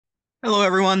Hello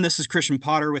everyone, this is Christian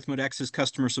Potter with Modexus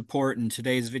Customer Support. In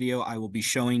today's video, I will be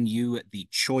showing you the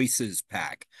Choices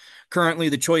Pack. Currently,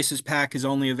 the Choices Pack is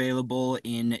only available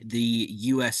in the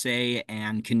USA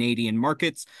and Canadian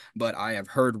markets, but I have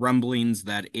heard rumblings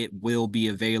that it will be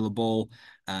available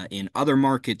in other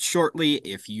markets shortly.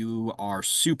 If you are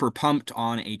super pumped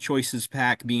on a Choices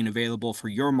Pack being available for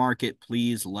your market,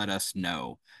 please let us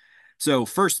know. So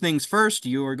first things first,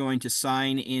 you are going to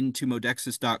sign into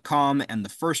modexus.com, and the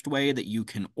first way that you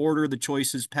can order the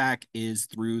Choices Pack is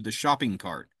through the shopping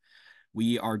cart.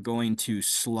 We are going to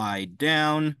slide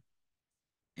down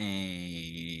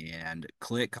and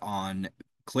click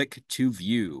to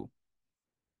view.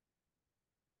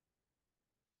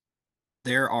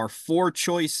 There are four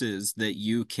choices that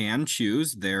you can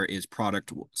choose. There is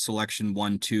product selection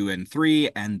 1, 2, and 3,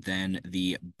 and then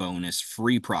the bonus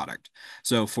free product.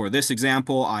 So for this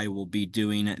example, I will be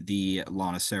doing the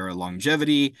Lanacera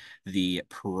Longevity, the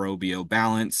Probio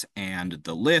Balance, and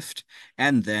the Lift.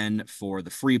 And then for the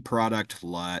free product,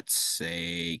 let's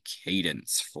say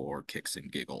Cadence for kicks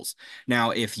and giggles.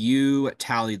 Now, if you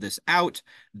tally this out,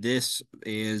 this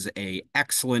is an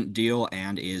excellent deal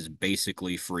and is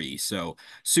basically free. So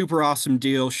super awesome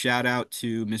deal. Shout out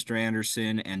to Mr.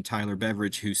 Anderson and Tyler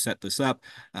Beveridge who set this up.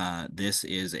 This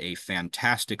is a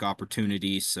fantastic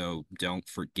opportunity, so don't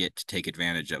forget to take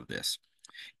advantage of this.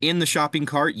 In the shopping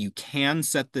cart, you can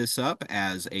set this up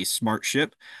as a smart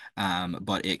ship,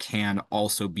 but it can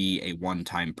also be a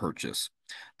one-time purchase.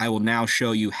 I will now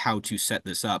show you how to set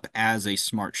this up as a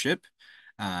smart ship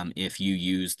if you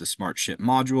use the Smart Ship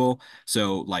module.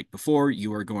 So like before,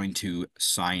 you are going to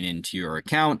sign into your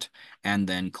account and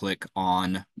then click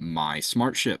on My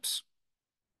Smart Ships.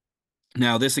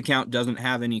 Now, this account doesn't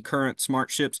have any current smart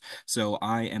ships, so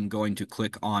I am going to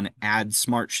click on Add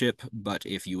Smart Ship, but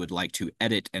if you would like to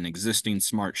edit an existing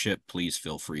smart ship, please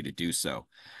feel free to do so.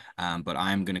 But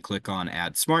I'm going to click on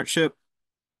Add Smart Ship.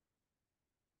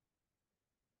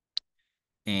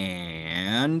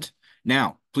 And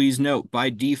now, please note, by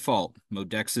default,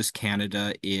 Modexus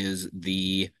Canada is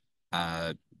the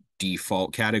uh,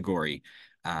 default category.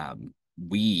 I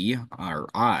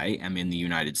am in the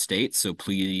United States, so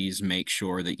please make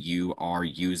sure that you are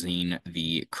using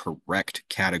the correct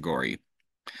category.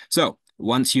 So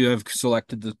once you have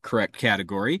selected the correct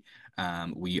category,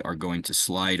 we are going to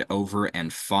slide over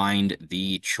and find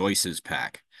the Choices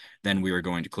Pack. Then we are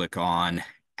going to click on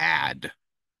Add.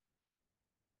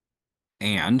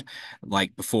 And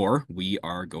like before, we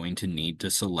are going to need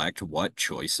to select what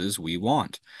choices we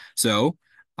want. So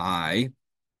I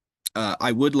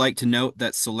would like to note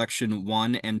that selection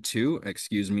 1 and 2,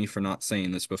 excuse me for not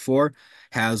saying this before,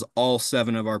 has all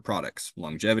 7 of our products: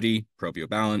 Longevity, Probio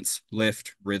Balance,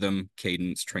 Lift, Rhythm,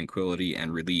 Cadence, Tranquility,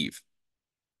 and Relieve.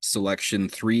 Selection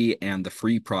 3 and the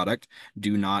free product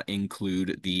do not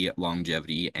include the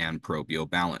Longevity and Probio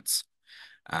Balance.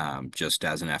 Just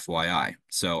as an FYI.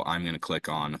 So I'm going to click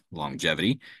on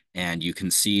Longevity, and you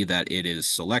can see that it is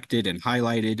selected and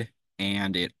highlighted,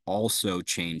 and it also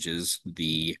changes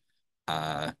the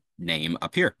name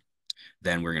up here.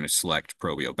 Then we're going to select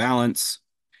Probio Balance,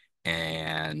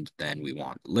 and then we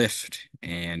want Lift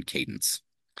and Cadence.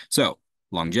 So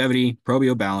Longevity,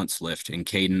 Probio Balance, Lift, and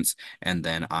Cadence, and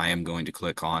then I am going to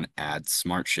click on Add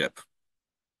Smart Ship.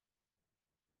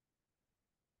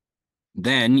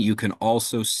 Then you can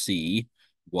also see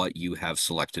what you have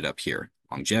selected up here: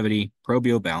 Longevity,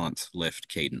 Probio Balance, Lift,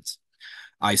 Cadence.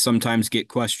 I sometimes get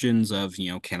questions of,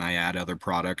 can I add other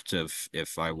product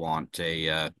if I want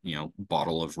a,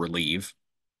 bottle of Relieve?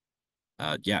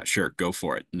 Yeah, sure, go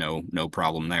for it. No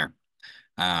problem there.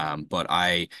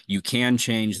 But you can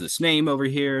change this name over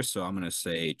here. So I'm going to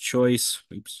say choice.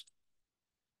 Oops.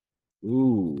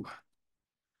 Ooh,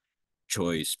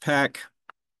 choice pack.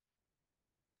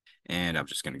 And I'm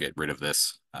just going to get rid of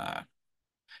this.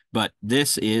 But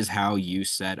this is how you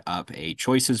set up a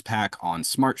Choices Pack on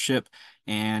SmartShip,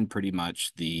 and pretty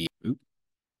much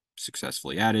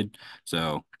successfully added.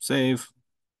 So save.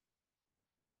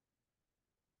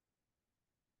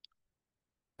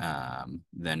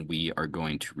 Then we are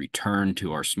going to return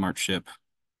to our SmartShip,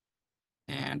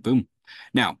 and boom.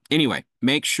 Now, anyway,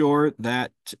 make sure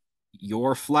that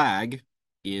your flag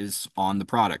is on the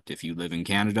product. If you live in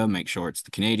Canada, make sure it's the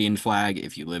Canadian flag.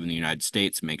 If you live in the United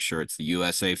States, make sure it's the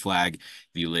USA flag.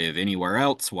 If you live anywhere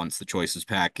else, once the Choices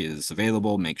Pack is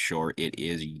available, make sure it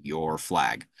is your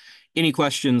flag. Any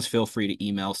questions, feel free to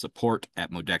email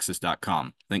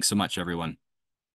support@modexus.com. Thanks so much, everyone.